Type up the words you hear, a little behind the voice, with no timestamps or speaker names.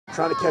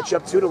Trying to catch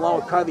up to it along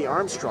with Kylie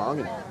Armstrong,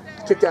 and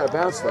kicked out of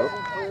bounds though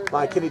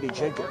by Kennedy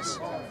Jenkins.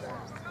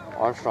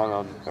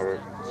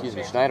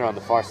 Schneider on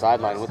the far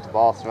sideline with the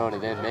ball, throwing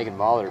it in. Megan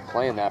Mahler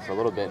playing that for a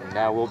little bit, and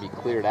now will be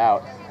cleared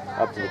out.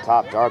 Up to the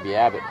top, Darby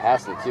Abbott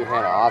passing it to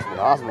Hannah Osmond.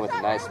 Osmond with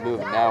a nice move,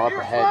 and now up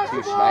ahead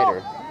to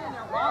Schneider.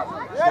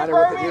 Schneider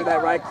with it near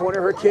that right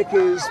corner. Her kick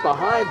is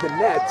behind the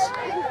net.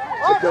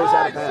 It goes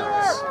out of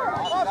bounds.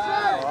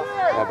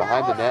 Yeah,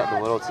 behind the net and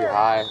a little too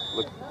high.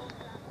 Look,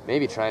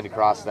 maybe trying to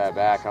cross that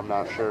back. I'm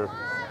not sure.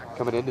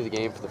 Coming into the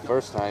game for the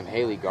first time,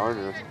 Haley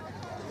Garner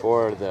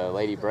for the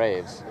Lady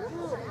Braves.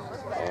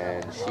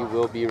 And she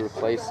will be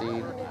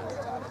replacing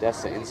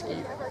Dessa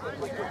Inskeep.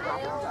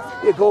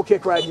 A goal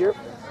kick right here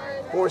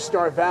for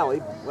Star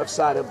Valley, left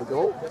side of the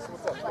goal.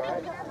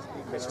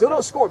 Still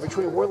no score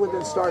between Worland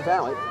and Star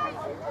Valley.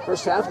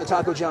 First half of the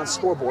Taco John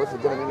scoreboard for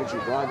Dinner Energy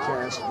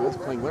broadcast with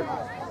Klingler.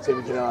 It's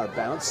able to get out of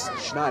bounce.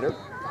 Schneider.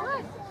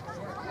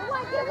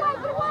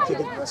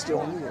 Kicking still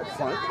on the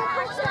front.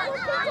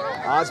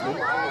 Osmond.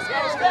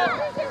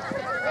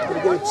 Going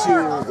to get it to,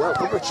 well,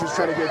 looked like she was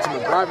trying to get it to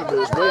McGarvin, but it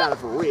was way out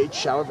of her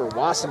reach. However,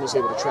 Wasson was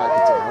able to track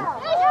it down.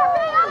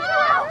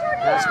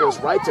 Pass goes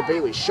right to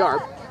Bailey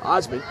Sharp.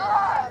 Osmond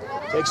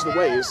takes it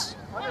away.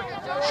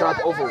 Sharp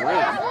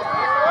overran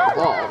the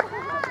ball.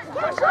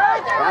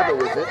 Abbott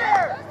with it.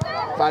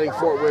 Fighting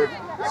for it with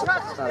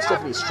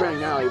Stephanie Strang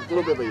now. A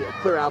little bit of a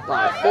clear out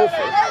by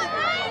Fulford.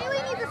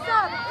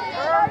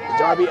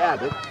 Darby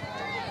Abbott.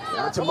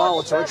 Down to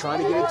Molitor,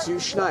 trying to get it to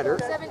Schneider.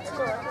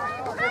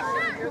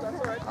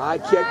 High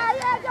kick.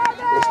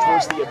 Goes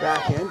towards the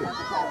back end.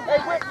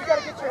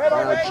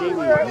 Now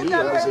Jamie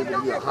Neal was able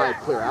to do a high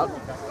clear out.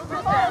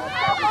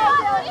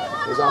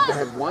 Goes off the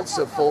head once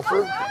of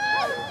Fulford.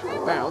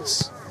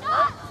 Bounce.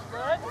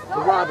 To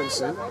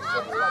Robinson.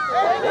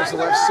 There's the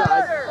left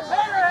side.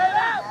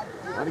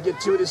 Trying to get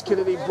to it is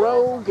Kennedy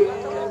Brogue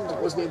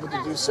and wasn't able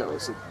to do so.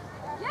 So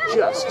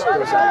just goes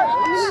out of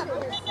bounds.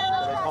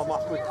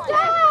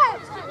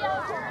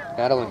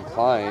 Madeline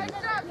Klein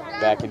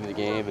back into the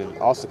game, and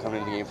also coming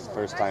into the game for the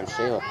first time,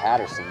 Shayla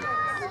Patterson.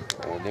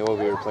 And they will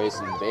be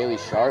replacing Bailey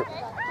Sharp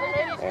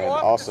and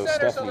also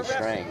Stephanie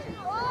Strang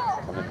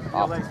coming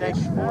off the pitch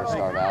for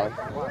Star Valley.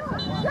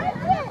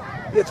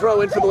 The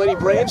throw in for the Lady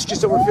Braves,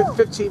 just over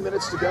 15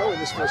 minutes to go in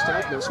this first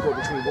half. No score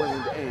between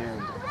Worland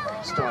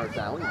and Star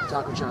Valley. The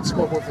Taco John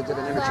scoreboard for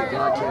Dinner Energy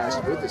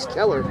broadcast with this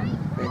Keller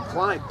and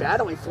Klein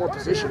battling for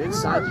position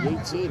inside the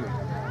 18.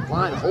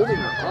 Klein holding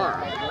her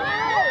arm.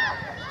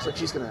 Looks like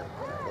she's gonna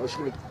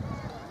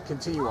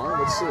continue on.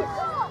 Let's see.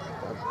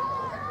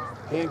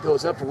 Hand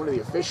goes up for one of the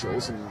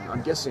officials, and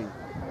I'm guessing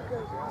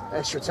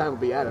extra time will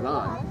be added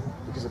on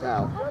because of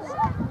how.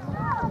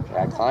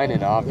 Yeah, Klein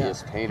in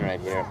obvious pain right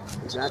here.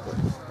 Exactly.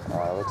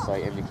 Looks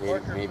like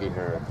indicating maybe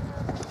her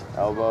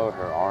elbow,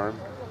 her arm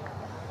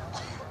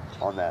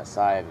on that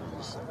side, and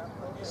just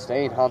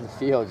staying on the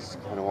field,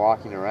 just kind of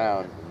walking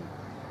around.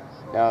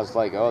 And now it's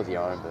like, oh, the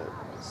arm, but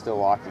still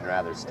walking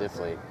rather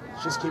stiffly.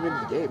 She just came into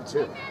the game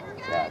too.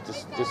 Yeah,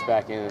 just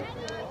back in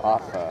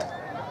off the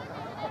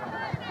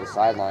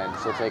sideline.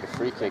 She'll take a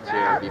free kick here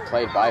and be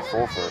played by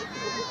Fulford.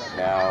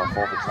 Now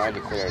Fulford trying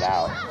to clear it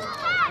out.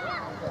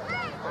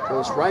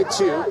 Goes right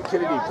to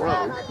Kennedy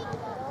Brogue.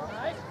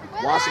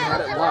 Wasson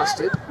had it, lost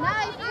it.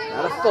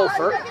 Out of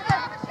Fulford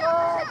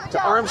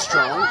to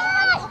Armstrong.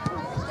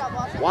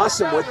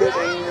 Wasson with it,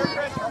 and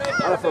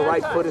out of her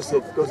right foot as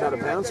it goes out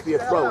of bounds, be a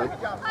throw-in.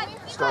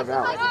 Star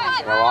Valley.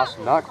 Well,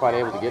 Wasson not quite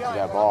able to get to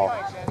that ball,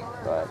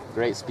 but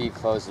great speed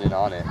closing in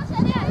on it.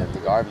 And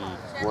McGarvin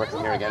working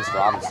here against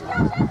Robinson.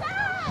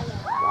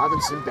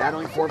 Robinson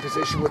battling for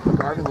position with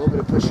McGarvin. A little bit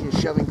of pushing and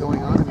shoving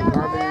going on, and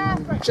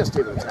McGarvin just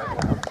able to tap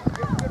it out.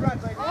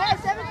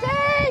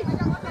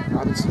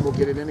 Robinson will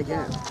get it in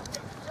again.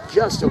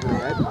 Just over the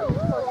head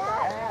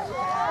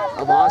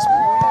of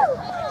Osmond.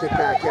 Kick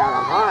back out,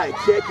 a high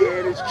kick,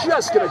 and it's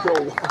just going to go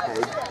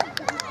wide.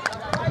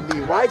 From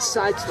the right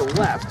side to the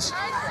left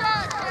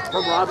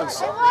from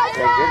Robinson.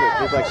 Thank goodness,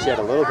 it looked like she had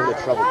a little bit of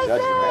trouble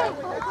judging that.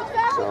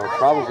 So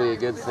probably a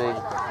good thing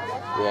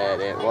that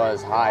it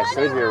was high.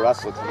 Sadria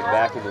Russell coming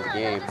back into the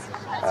game.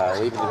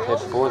 Leaving the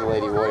pitch for the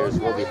Lady Warriors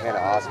will be Hannah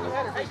Osmond.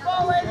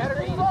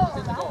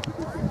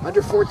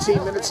 Under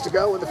 14 minutes to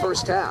go in the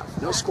first half.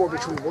 No score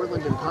between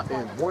Worland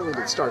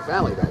and Star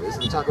Valley, that is.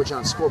 And the Taco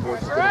John scoreboard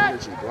for Dinner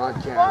Energy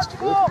broadcast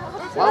booth.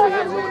 While we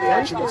have a moment of the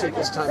action, we'll take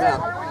this time out.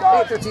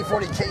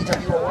 8:13:40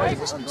 KWOR,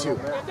 listening to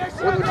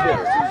Worland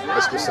Warriors.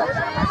 Let's go south. I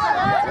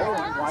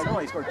know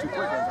he scored 2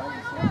 quick ones.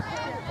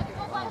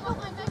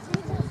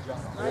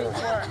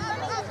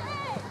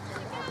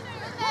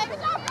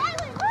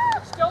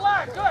 Still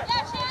on, good.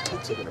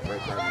 We're taking a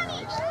break right now,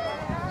 Alex.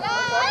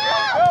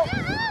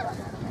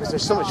 Because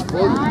there's so much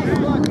floating.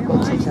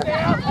 Both teams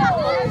haven't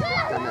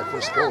gotten that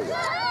first goal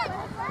yet.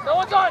 No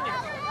one's on you.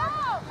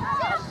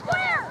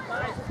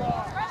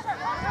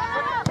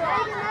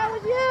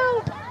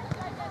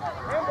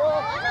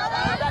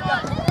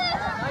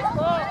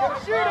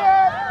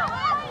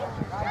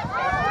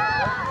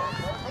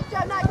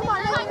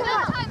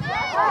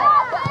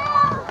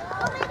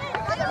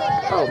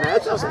 Oh man,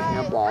 that was a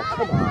handball. Come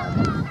Come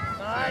on.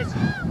 Nice.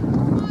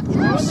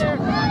 You Go in there.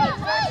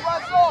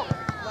 Russell.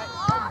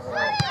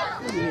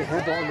 need a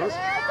handball on this.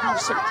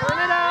 Turn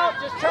it out.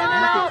 Just turn it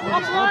out.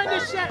 Up line to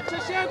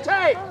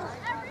Shantae.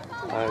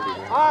 All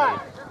right.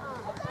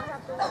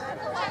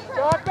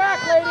 Jog back,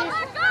 ladies.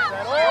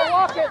 Settle,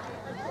 walk it.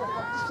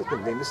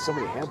 They missed so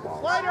many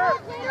handballs. Lighter.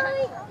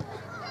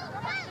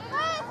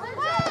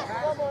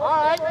 All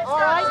right.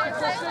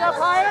 Push it up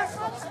higher.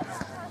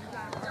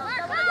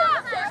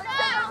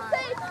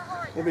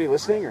 Anybody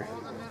listening? Or?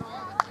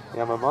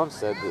 Yeah, my mom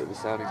said that it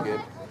sounded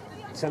good.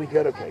 Sounding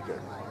good? Okay, good.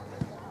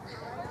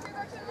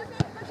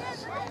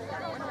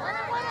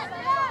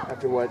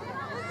 After what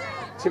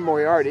Tim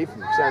Moriarty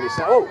from Saturday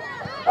South.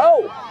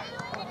 Oh!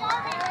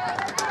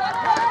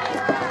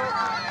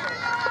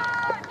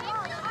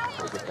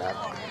 Look at that.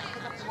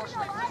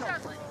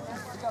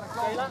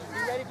 Kayla, you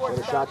ready for What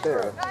a shot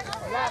there.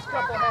 last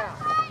couple half.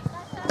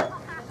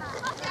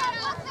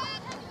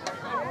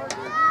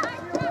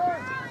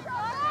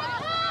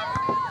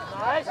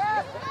 Nice.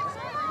 How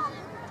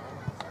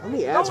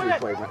many ads we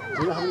played? Do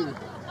you know how many?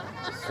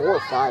 4 or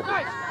 5.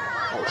 Nice.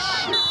 Oh,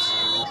 shoot.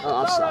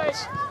 Oh,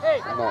 offsides. Hey,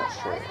 I'm not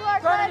sure.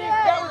 Kennedy,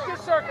 that was good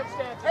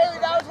circumstance. Haley,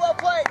 that was well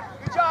played.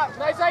 Good job.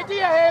 Nice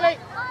idea, Haley.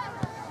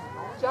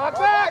 Jog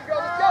back.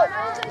 Let's go.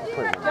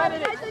 Kennedy.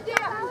 Kennedy,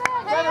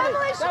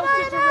 that was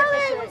just a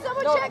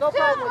ricochet. No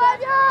problem with that.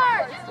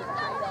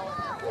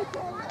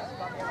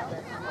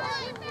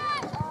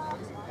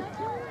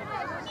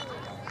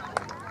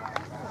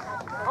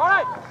 All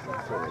right.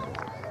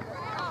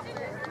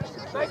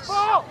 Nice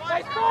ball.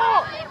 Nice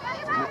ball.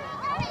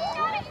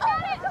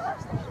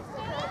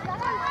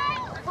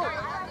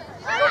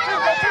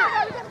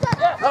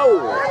 Oh!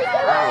 Wow.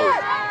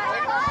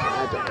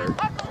 That hurt.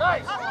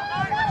 Nice.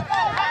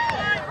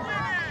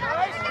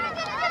 Nice.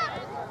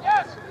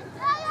 Yes.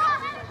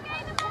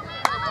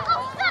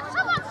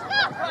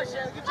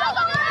 Good job.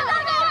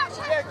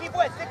 Yeah, keep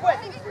with.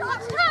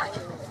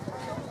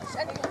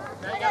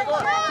 Now you gotta go.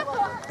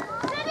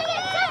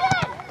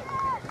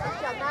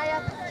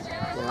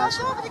 The last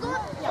one.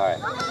 All right.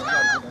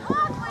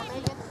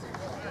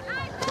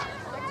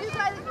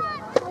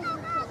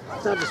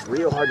 It's not just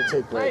real hard to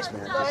take breaks,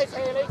 man. Nice,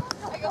 Haley.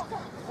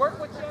 Work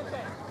with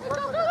Shantae.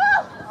 Work with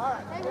her. All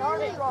right.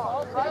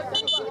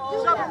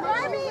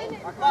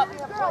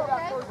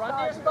 Run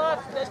to your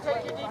spots, then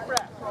take your deep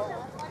breath.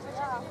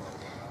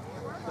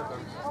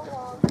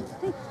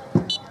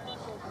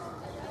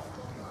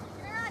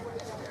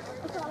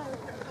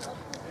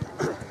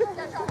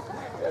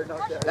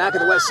 Back at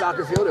the West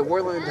Soccer Field at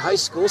Worland High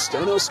School,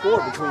 Stono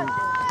score between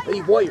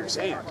Lady Warriors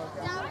and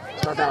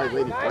Star Valley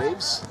Lady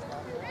Braves.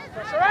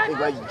 Big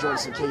glad you join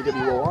us in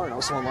KWOR and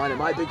also online at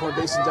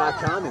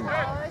mybighornbasin.com. And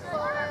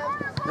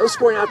no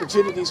scoring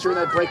opportunities during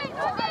that break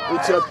we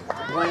took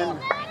plan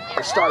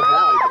for Star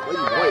Valley, but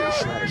Lady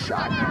Warriors had a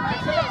shot.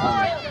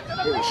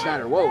 Haley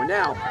Schneider. Whoa, and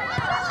now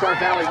Star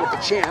Valley with the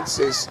chance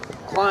is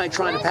Klein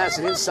trying to pass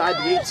it inside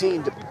the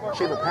 18 to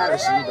Shayla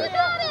Patterson, but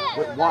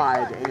went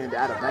wide and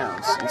out of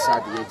bounds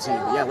inside the 18.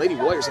 But yeah, Lady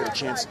Warriors had a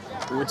chance.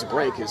 We went to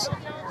break as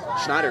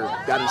Schneider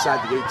got inside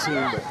the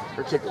 18, but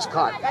her kick was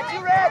caught by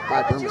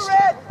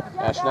Burmester.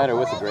 Yeah, Schneider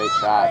with a great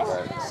shot,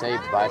 but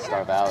saved by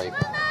Star Valley.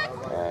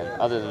 And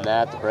other than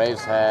that, the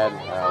Braves had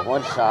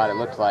one shot, it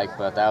looked like,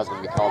 but that was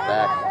going to be called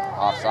back,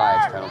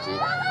 offsides penalty.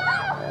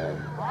 And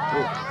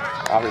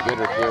Aubrey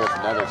Goodrich here with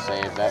another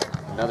save.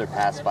 Another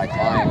pass by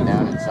Klein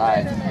down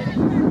inside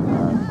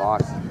the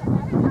box.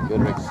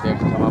 Goodrich was able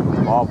to come up with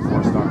the ball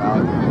before Star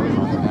Valley.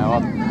 Now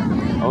up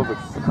over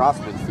across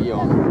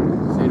midfield.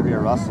 Xavier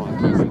Russell and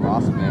Casey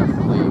Lawson there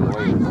for Lady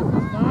Warriors.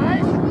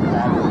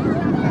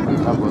 A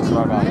couple of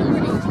Star Valley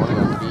defenders, one of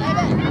them being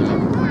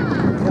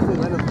Definitely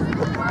let them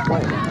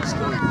play in this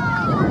game.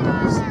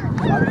 There's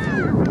quite a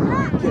few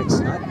kicks,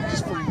 not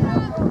just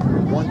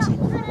from one team,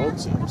 but from both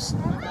teams.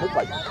 It looked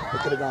like it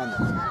could have gone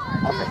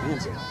off the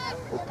hands of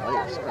both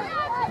players, or a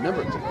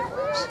number of different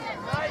players.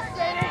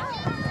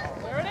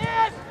 There it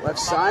is. Left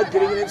side,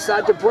 getting it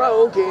inside to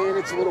Brogue, and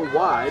it's a little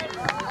wide.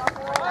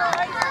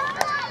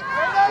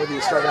 Maybe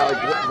the Star Valley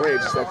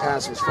Braves, as that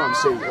pass was from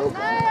Sadie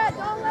Oakland.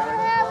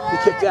 He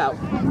kicked out.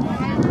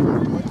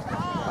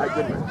 By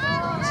Goodman.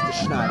 It's to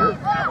Schneider.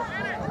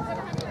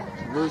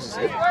 Loses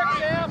it.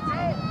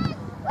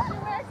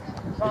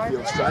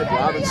 Midfield strike.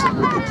 Robinson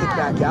with it. Kick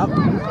back out.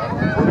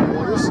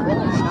 Waters.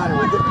 Schneider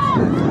with it.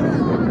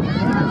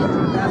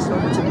 Pass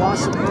over to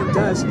Wasson, and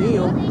does.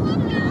 Neal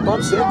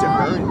bumps into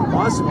her, and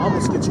Wasson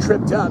almost gets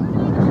tripped up.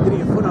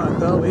 Getting a foot on it,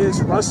 though,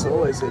 is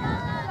Russell as it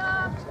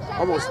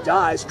almost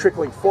dies,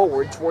 trickling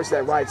forward towards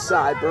that right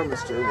side.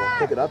 Burmester will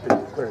pick it up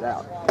and clear it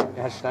out.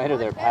 Yeah, Schneider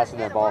there passing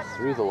that ball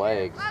through the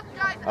legs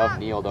of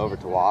Neal over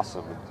to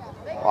Wassam.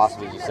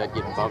 Wassam, as you said,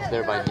 getting bumped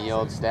there by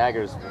Neal.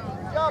 Staggers,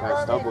 kind of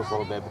stumbles a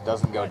little bit, but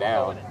doesn't go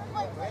down.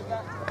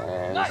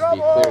 And this will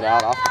be cleared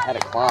out off the head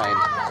of Klein,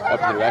 up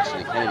in the direction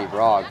of Kennedy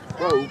Brogue,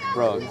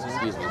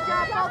 excuse me.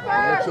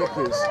 And their kick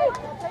is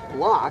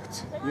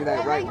blocked near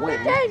that right wing.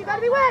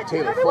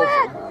 Taylor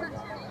Fulton.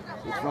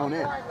 He's thrown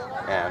in.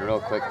 Yeah, and real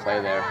quick play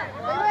there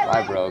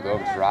by Brogue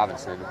over to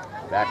Robinson.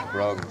 Back to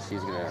Brogue, and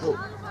she's going to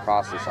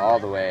cross this all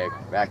the way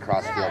back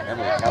across the field.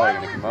 Emily Keller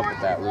going to come up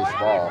with that loose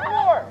ball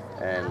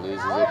and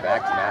loses it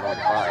back to Madeline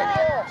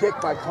Klein. Kick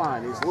by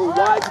Klein. He's a little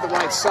wide to the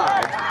right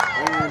side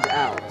and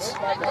out.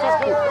 Star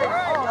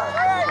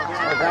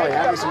Valley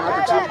having some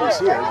opportunities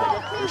here,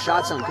 but their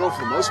shots on goal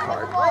for the most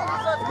part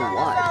have been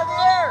wide.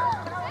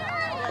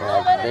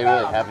 Yeah, they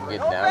really haven't get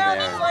down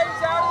there and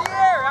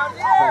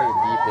playing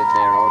deep in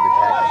their own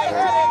attacking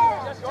third.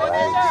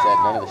 Like you said,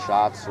 none of the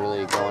shots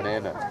really going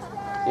in.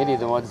 Any of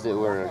the ones that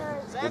were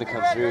going to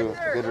come through,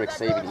 Goodrich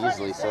saving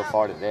easily so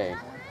far today.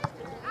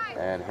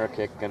 And her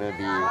kick going to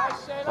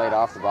be played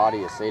off the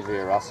body of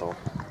Sadria Russell.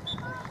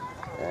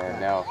 And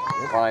now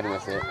Klein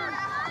with it.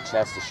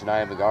 Chest to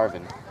Shania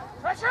McGarvin.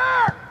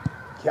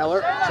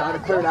 Keller trying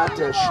to clear it out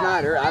to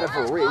Schneider, out of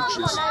her reach,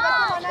 is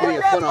getting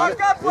a foot on it.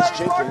 It's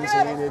Jenkins,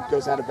 and it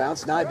goes out of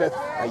bounds. Nybeth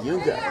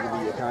Ayunga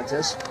in the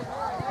contest.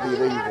 The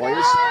Lady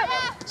Warriors.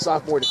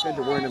 Sophomore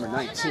defender wearing number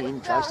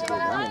 19, tries to go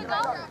down, and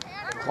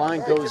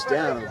Klein goes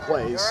down and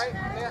plays.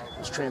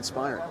 It's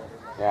transpiring.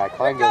 Yeah,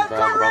 Klein goes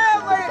down, bumps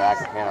into the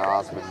back of Hannah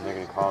Osmond, and they're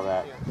going to call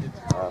that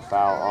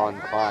foul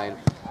on Klein.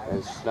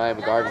 As Shania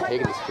McGarvin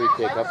taking this free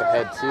kick up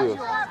ahead to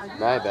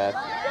Nybeth,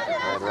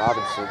 and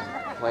Robinson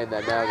playing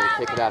that now, going to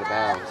kick it out of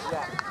bounds.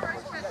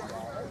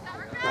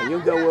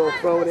 Ayunga will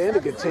throw it in, a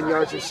good 10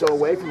 yards or so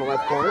away from the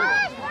left corner.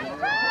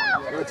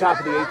 On the top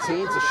of the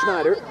 18 to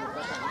Schneider.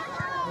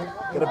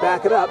 Going to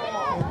back it up.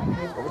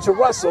 Over to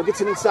Russell,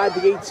 gets it inside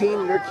the 18,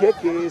 and her kick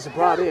is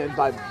brought in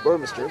by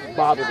Burmester.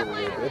 Bobbled it a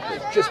little bit,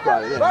 but just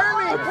brought it in.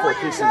 Right before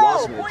Casey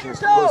Wasson had a chance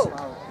to close it.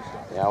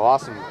 Yeah,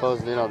 Wasson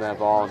closing in on that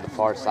ball on the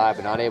far side,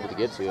 but not able to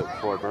get to it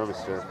before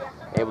Burmester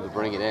able to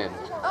bring it in.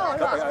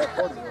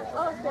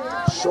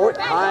 Short,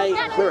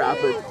 high clear out,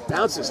 but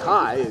bounces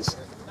high is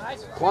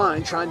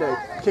Klein trying to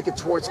kick it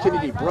towards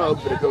Kennedy Brogue,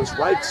 but it goes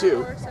right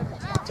to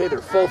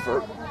Taylor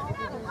Fulford.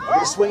 Going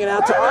to swing it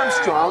out to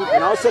Armstrong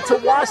and also to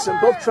Wasson,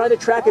 both trying to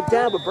track it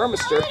down, but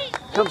Burmester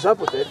comes up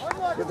with it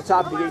at the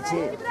top of the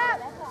 18.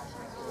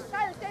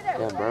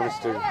 Yeah,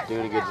 Burmester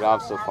doing a good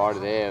job so far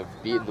today of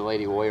beating the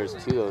Lady Warriors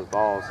to those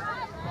balls.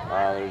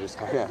 They're just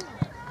kind of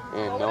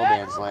in no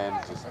man's land,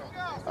 just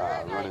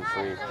running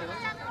free.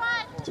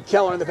 To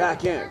Keller in the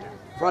back end.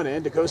 Front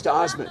end, it goes to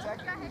Osmond.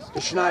 To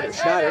Schneider.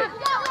 Schneider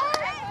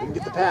didn't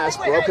get the pass,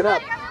 broken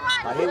up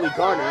by Haley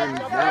Garner, and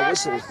now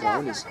whistle is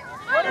blown as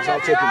it's all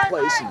taking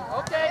place. And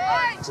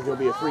looks like it'll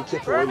be a free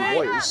kick for Lady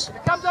Warriors.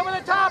 It comes over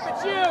the top,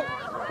 it's you.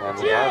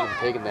 Yeah, McGarvin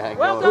taking that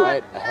going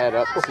right ahead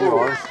up to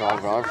Armstrong,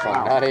 but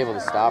Armstrong not able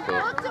to stop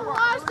it.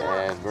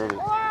 And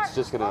it's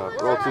just going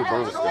to roll to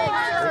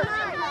Burmester.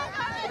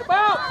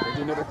 They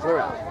do another clear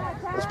out.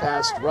 Goes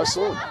past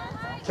Russell.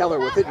 Keller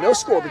with it. No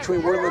score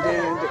between Worland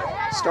and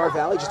Star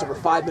Valley. Just over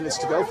 5 minutes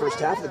to go. First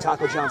half of the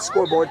Taco John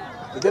scoreboard.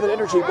 The Devon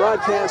Energy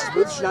broadcast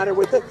booth. Schneider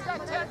with it.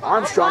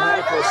 Armstrong had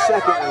it for a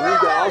second.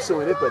 Ayunga also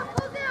in it, but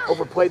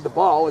overplayed the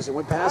ball as it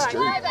went past her.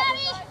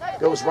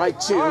 Goes right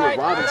to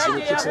Robinson,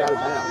 who kicks it out of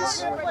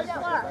bounds.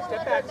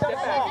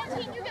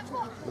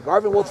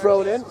 McGarvin will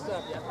throw it in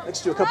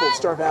next to a couple of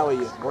Star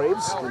Valley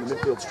Braves in the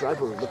midfield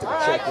stripe. We're looking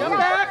to check in.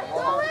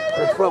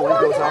 Her throw in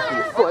goes off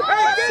the foot.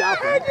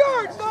 Southend.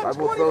 McGarvin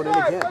will throw it in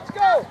again.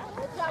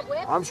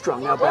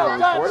 Armstrong now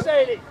battling for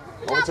it.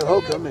 Over to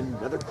Holcomb and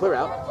another clear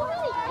out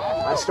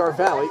by Star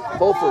Valley.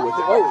 Fulford with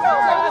it.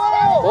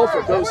 Oh,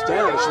 Fulford goes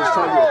down. She was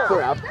trying to do a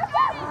clear out.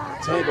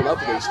 Tangled up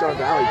with a Star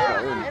Valley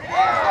player, and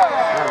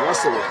now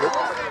Russell with it.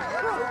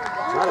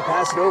 Trying to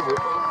pass it over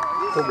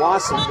to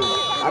Wasson, but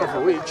out of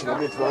her reach, and they're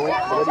going to throw it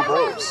for Lady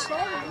Braves.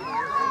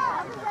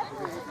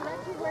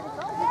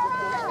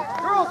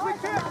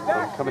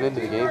 Coming into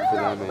the game for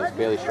them is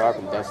Bailey Sharp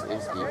and Destin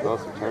Inskeep,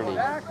 both returning.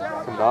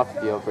 Coming off the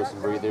field for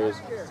some breathers,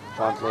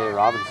 Shantae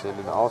Robinson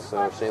and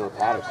also Shayla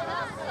Patterson.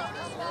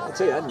 I'll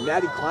tell you, that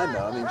Maddie Klein,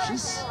 though, I mean,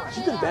 she's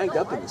been banged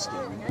up in this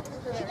game.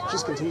 She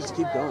just continues to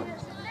keep going.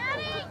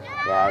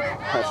 Yeah,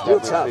 that's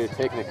definitely true.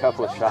 Taking a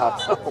couple of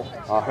shots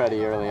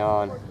already early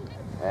on,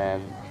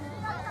 and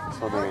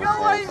this one they're going to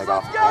say it's like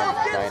off the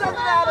hand of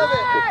Schneider.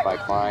 Kick by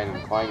Klein,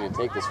 and Klein going to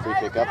take this free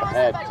kick up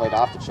ahead, played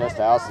off the chest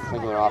to Allison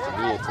Klingler off the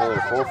knee of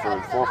Taylor Fulford,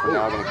 and Fulford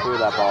now going to clear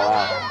that ball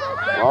out.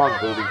 Long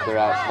booming clear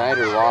out.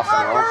 Schneider, Wasson,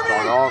 and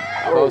Armstrong all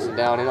closing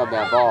down in on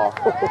that ball,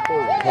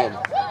 and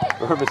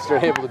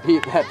Burmester able to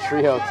beat that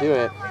trio to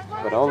it,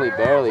 but only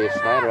barely as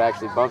Schneider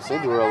actually bumps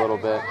into her a little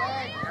bit.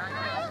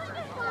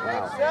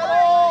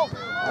 Wow.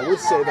 I would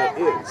say that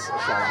is a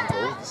shot on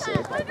goal. To say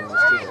it by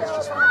Burmester, that's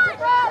just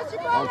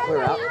one. Long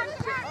clear out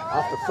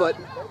off the foot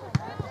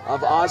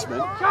of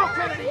Osmond. Go,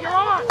 Kennedy, you're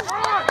on.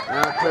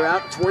 Now clear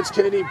out towards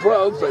Kennedy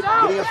Brogue, but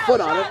getting a foot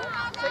on it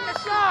Take a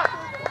shot.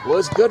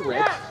 was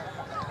Goodrich.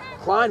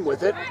 Klein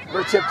with it.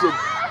 Her attempted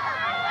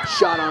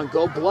shot on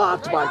goal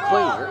blocked by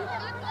Klingler.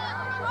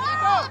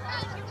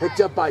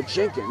 Picked up by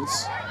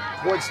Jenkins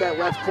towards that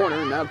left corner,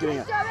 and now getting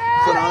a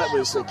foot on it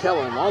was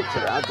Keller, and long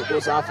clear out that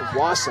goes off of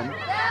Wasson.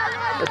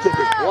 Her kick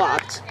is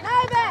blocked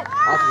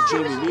off of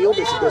Jamie Neal.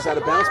 This goes out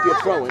of bounds, be a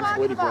throw in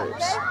for Lady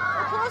Braves.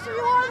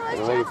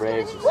 The Lady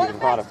Braves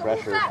receiving a lot of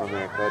pressure from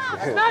their coach.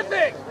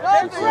 Nothing!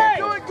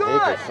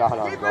 Take a shot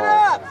on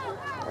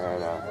goal.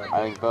 And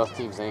I think both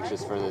teams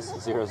anxious for this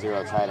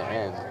 0-0 tie to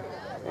end.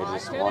 They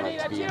just want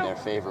it to be in their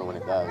favor when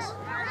it does.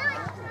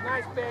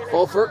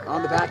 Fulford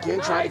on the back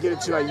end, trying to get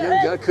it to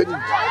Ayunga. Couldn't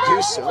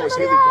do so as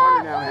Haley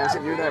Garner now has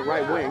it near that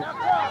right wing.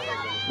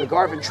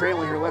 McGarvin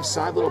trailing her left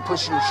side, little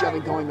pushing and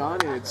shoving going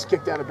on, and it's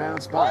kicked out of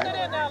bounds by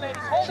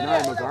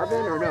Shania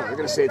McGarvin, or no, they're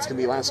going to say it's going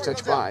to be last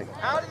touch by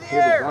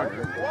Haley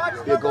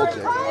Garner. Be a goal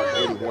kick,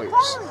 Lady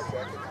Warriors.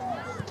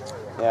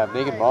 Yeah,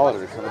 Megan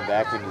Molitor coming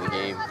back into the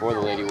game for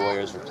the Lady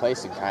Warriors,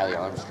 replacing Kylie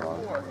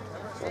Armstrong.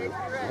 So the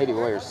Lady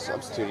Warriors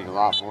substituting a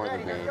lot more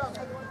than they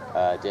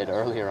did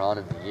earlier on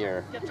in the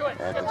year.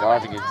 And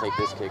McGarvin going to take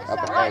this kick up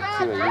ahead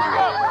to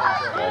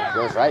Ayuga. It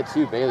goes right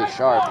to Bailey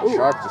Sharp. And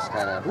Sharp just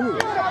kind of rolling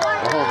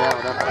that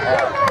one up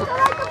ahead.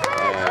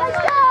 And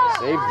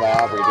saved by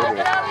Aubrey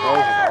Goodrich.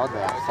 Closing on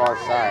that far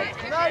side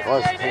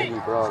was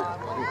Katie Brogue.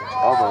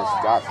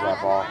 Almost got to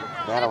that ball.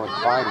 Madeline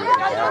Klein with it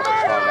down for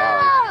Star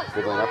Valley,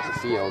 dribbling up the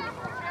field.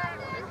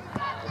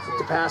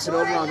 To pass it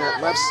over on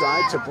that left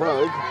side to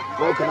Brogue.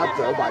 Broken up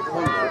though by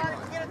Klinger.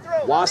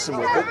 Wasson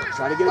with it,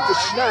 trying to get it to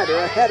Schneider.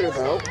 A header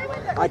though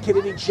by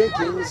Kennedy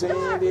Jenkins,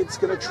 and it's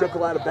going to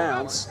trickle out of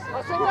bounds.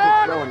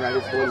 Throwing right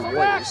at the Lady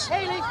Warriors.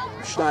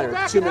 Schneider,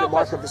 2-minute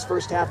mark of this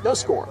first half, no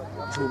score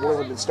between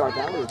Worland and Star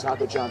Valley. The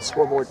Taco John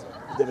scoreboard,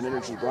 Devon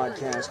Energy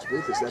broadcast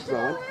booth is that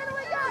throw-in.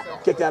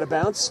 Kicked out of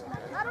bounds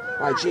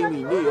by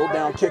Jamie Neal.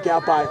 Now kick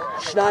out by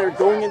Schneider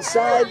going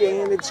inside,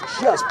 and it's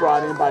just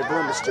brought in by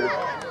Burmester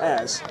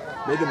as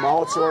Megan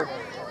Molitor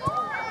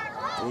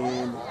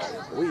and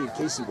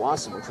Casey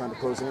Wasson were trying to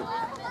close in.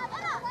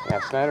 Yeah,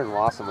 Schneider and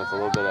Wasson with a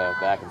little bit of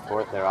back and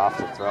forth there off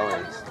the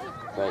throw-ins,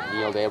 but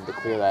Neal able to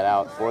clear that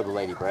out for the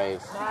Lady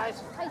Braves.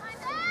 Nice.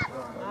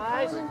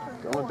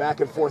 Going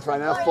back and forth right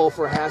now.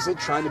 Fulfer has it,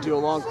 trying to do a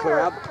long clear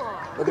out.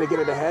 Looking to get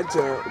it ahead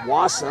to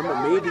Wasson,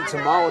 maybe to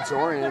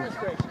Molitor, and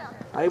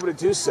unable to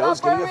do so.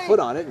 He's getting a foot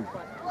on it, and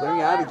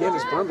clearing out again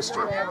is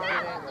Burmester.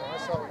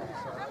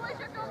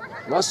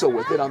 Russell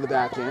with it on the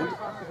back end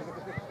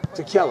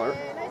to Keller.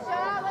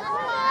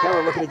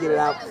 Keller looking to get it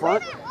out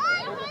front.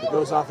 It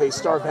goes off a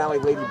Star Valley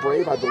Lady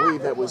Brave. I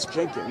believe that was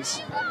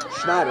Jenkins.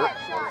 Schneider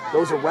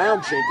goes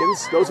around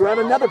Jenkins. Goes around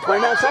another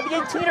player. Now inside the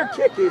 18er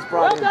kick is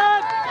brought in.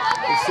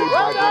 It's saved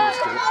by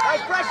Burmester.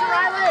 Nice pressure,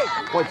 Riley.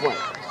 Point blank.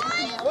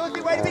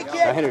 Lucy, way to be kicked.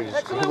 Schneider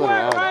just dribbling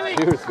around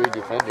 2 or 3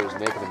 defenders,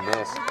 making a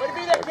miss.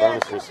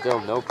 Burmester still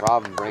no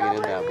problem bringing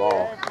in that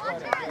ball.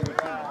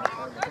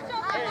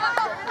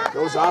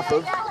 Goes off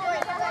of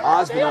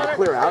Osmond on the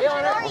clear out.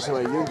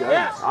 Also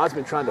Ayunga.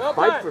 Osmond trying to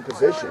fight for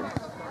position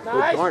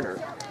with Garner.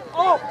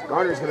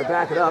 Garner's going to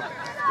back it up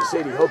to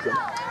Sadie Hokum.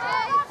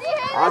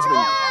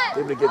 Osmond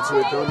able to get to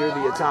it though near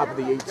the top of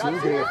the 18,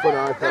 getting a foot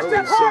on it though.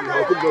 And Sadie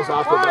Hokum goes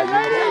off with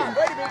Ayunga.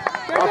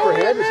 Off her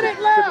head as it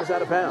trickles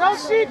out of bounds. No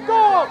sheep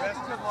goal.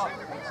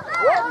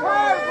 Work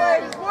hard,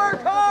 ladies.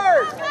 Work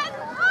hard.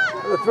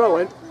 The throw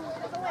in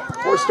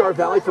for Star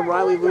Valley from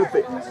Riley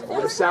Luthi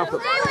over to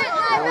Southam.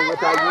 Allen with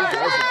Ayunga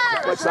as it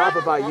deflects off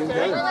of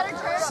Ayunga.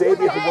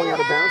 Sabia from going out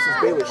of bounds is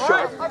Bailey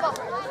Sharp.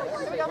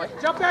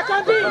 Jump back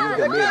on D.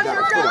 Ayunga may have got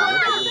a foot on it.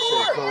 They're going to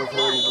say a throw in for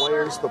Lady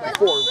Warriors, but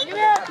before you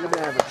even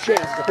have a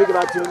chance to think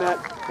about doing that,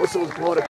 whistle is blown.